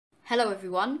Hello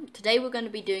everyone, today we're going to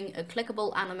be doing a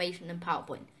clickable animation in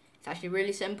PowerPoint. It's actually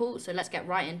really simple, so let's get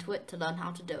right into it to learn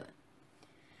how to do it.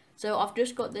 So I've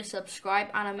just got this subscribe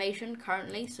animation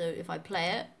currently, so if I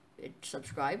play it, it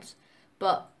subscribes.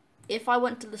 But if I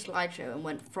went to the slideshow and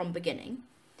went from beginning,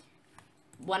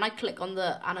 when I click on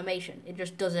the animation, it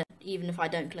just does it. Even if I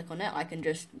don't click on it, I can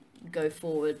just go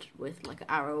forward with like an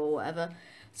arrow or whatever.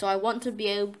 So I want to be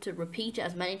able to repeat it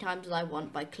as many times as I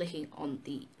want by clicking on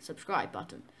the subscribe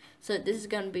button. So this is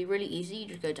going to be really easy. You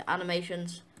just go to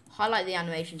animations, highlight the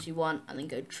animations you want, and then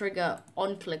go trigger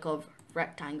on click of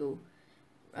rectangle,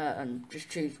 and just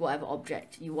choose whatever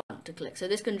object you want to click. So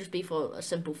this can just be for a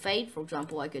simple fade. For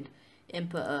example, I could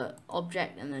input an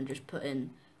object and then just put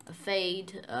in a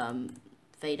fade,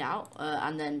 fade out,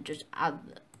 and then just add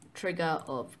trigger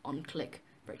of on click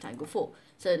rectangle 4.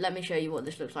 So let me show you what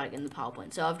this looks like in the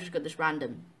PowerPoint. So I've just got this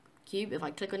random cube. If I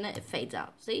click on it, it fades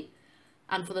out. See?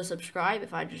 And for the subscribe,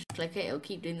 if I just click it, it'll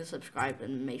keep doing the subscribe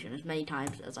animation as many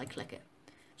times as I click it.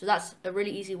 So that's a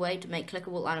really easy way to make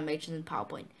clickable animations in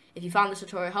PowerPoint. If you found this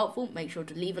tutorial helpful, make sure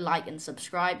to leave a like and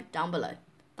subscribe down below.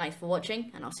 Thanks for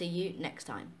watching, and I'll see you next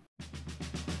time.